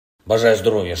Бажаю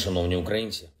здоров'я, шановні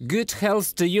українці. Good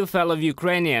health to you, fellow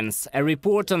Ukrainians. A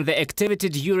report on the activity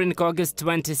during August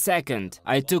 22nd.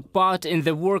 I took part in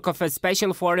the work of a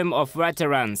special forum of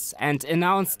veterans and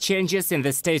announced changes in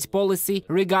the state policy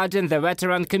regarding the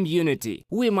veteran community.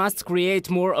 We must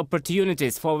create more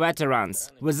opportunities for veterans.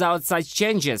 Without such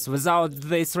changes, without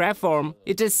this reform,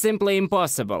 it is simply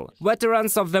impossible.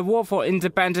 Veterans of the war for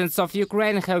independence of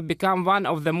Ukraine have become one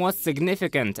of the most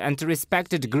significant and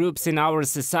respected groups in our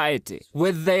society.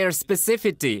 With their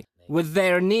specificity, with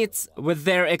their needs, with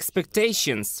their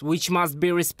expectations, which must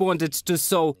be responded to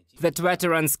so that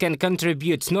veterans can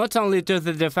contribute not only to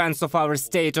the defense of our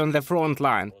state on the front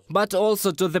line, but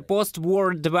also to the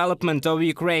post-war development of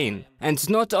Ukraine. And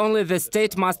not only the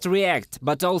state must react,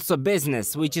 but also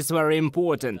business, which is very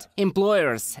important,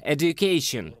 employers,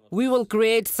 education. We will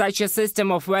create such a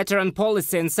system of veteran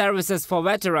policy and services for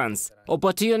veterans,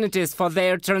 opportunities for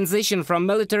their transition from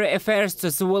military affairs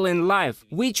to civilian life,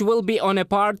 which will be on a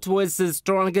par with the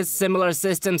strongest similar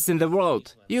systems in the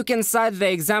world. You can cite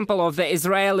the example of the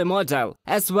Israeli model,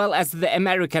 as well as the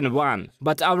American one.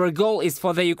 But our goal is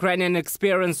for the Ukrainian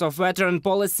experience of veteran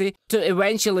policy to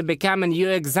eventually become a new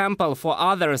example for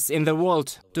others in the world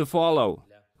to follow.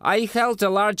 I held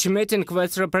a large meeting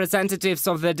with representatives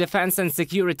of the defense and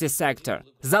security sector.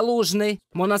 Zaluzhny,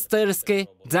 Monastyrsky,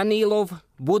 Danilov,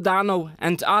 Budanov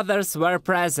and others were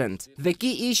present. The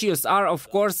key issues are, of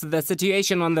course, the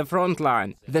situation on the front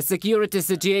line, the security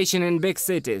situation in big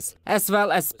cities, as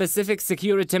well as specific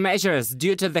security measures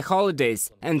due to the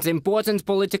holidays and important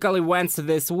political events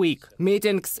this week,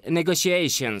 meetings,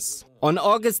 negotiations. On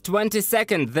August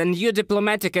 22nd, the new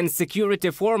diplomatic and security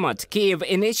format, Kiev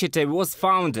Initiative, was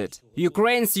founded.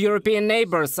 Ukraine's European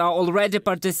neighbors are already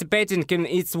participating in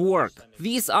its work.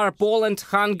 These are Poland,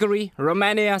 Hungary,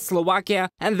 Romania, Slovakia,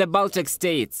 and the Baltic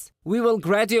states. We will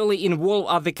gradually involve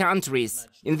other countries.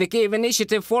 In the Kiev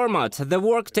Initiative format, the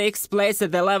work takes place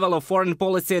at the level of foreign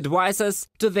policy advisors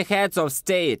to the heads of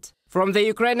state. From the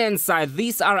Ukrainian side,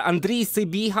 these are Andriy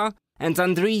Sybiha and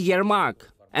Andriy Yermak.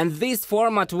 And this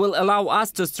format will allow us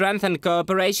to strengthen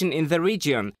cooperation in the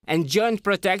region and joint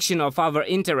protection of our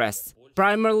interests,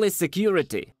 primarily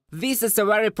security. This is a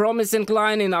very promising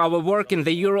line in our work in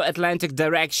the Euro-Atlantic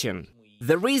direction.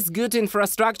 There is good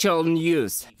infrastructural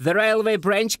news. The railway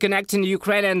branch connecting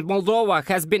Ukraine and Moldova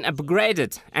has been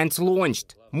upgraded and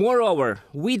launched. Moreover,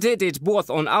 we did it both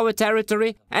on our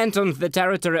territory and on the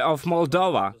territory of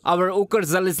Moldova. Our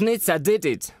Ukrzaliznytsia did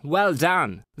it. Well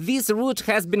done. This route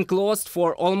has been closed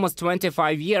for almost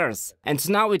 25 years, and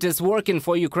now it is working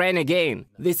for Ukraine again.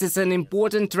 This is an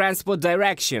important transport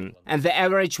direction, and the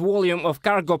average volume of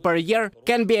cargo per year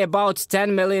can be about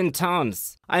 10 million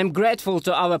tons. I am grateful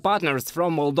to our partners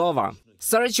from Moldova.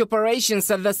 Search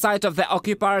operations at the site of the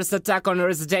occupiers' attack on a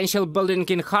residential building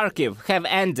in Kharkiv have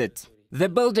ended. The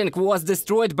building was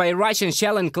destroyed by Russian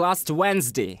shelling last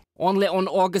Wednesday. Only on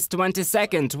August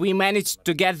 22nd we managed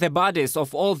to get the bodies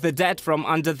of all the dead from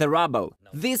under the rubble.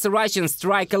 This Russian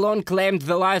strike alone claimed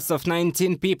the lives of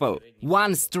 19 people.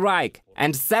 One strike.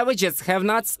 And savages have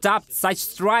not stopped such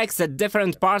strikes at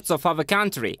different parts of our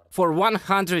country for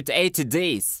 180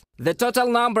 days. The total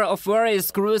number of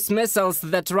various cruise missiles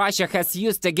that Russia has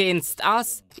used against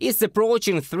us is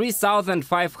approaching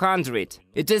 3,500.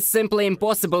 It is simply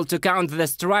impossible to count the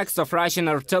strikes of Russian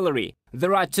artillery.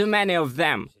 There are too many of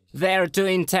them. They are too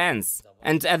intense.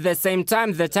 And at the same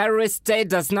time, the terrorist state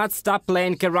does not stop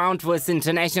playing around with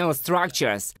international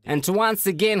structures and once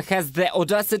again has the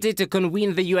audacity to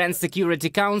convene the UN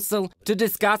Security Council to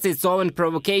discuss its own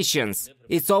provocations,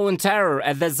 its own terror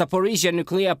at the Zaporizhzhia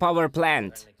nuclear power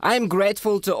plant. I am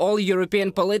grateful to all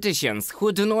European politicians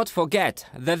who do not forget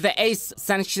that the eighth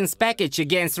sanctions package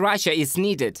against Russia is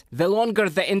needed. The longer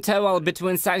the interval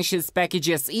between sanctions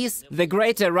packages is, the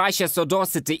greater Russia's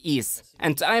audacity is.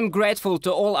 And I am grateful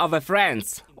to all our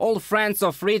friends, all friends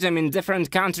of freedom in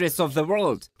different countries of the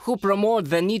world, who promote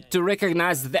the need to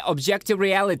recognize the objective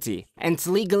reality and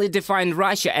legally define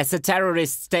Russia as a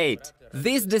terrorist state.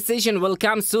 This decision will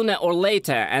come sooner or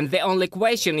later, and the only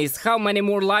question is how many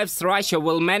more lives Russia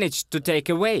will manage to take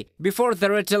away before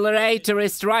the retaliatory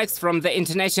strikes from the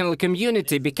international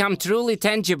community become truly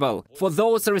tangible for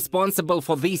those responsible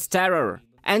for this terror.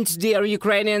 And dear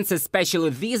Ukrainians,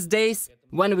 especially these days,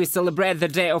 when we celebrate the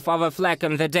day of our flag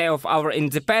and the day of our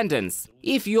independence,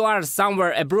 if you are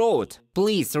somewhere abroad,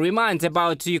 please remind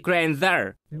about Ukraine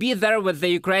there. Be there with the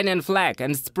Ukrainian flag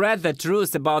and spread the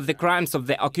truth about the crimes of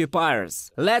the occupiers.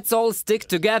 Let's all stick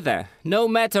together, no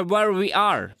matter where we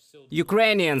are.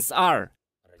 Ukrainians are.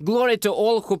 Glory to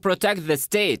all who protect the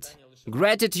state.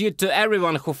 Gratitude to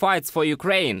everyone who fights for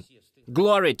Ukraine.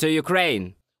 Glory to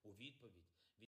Ukraine.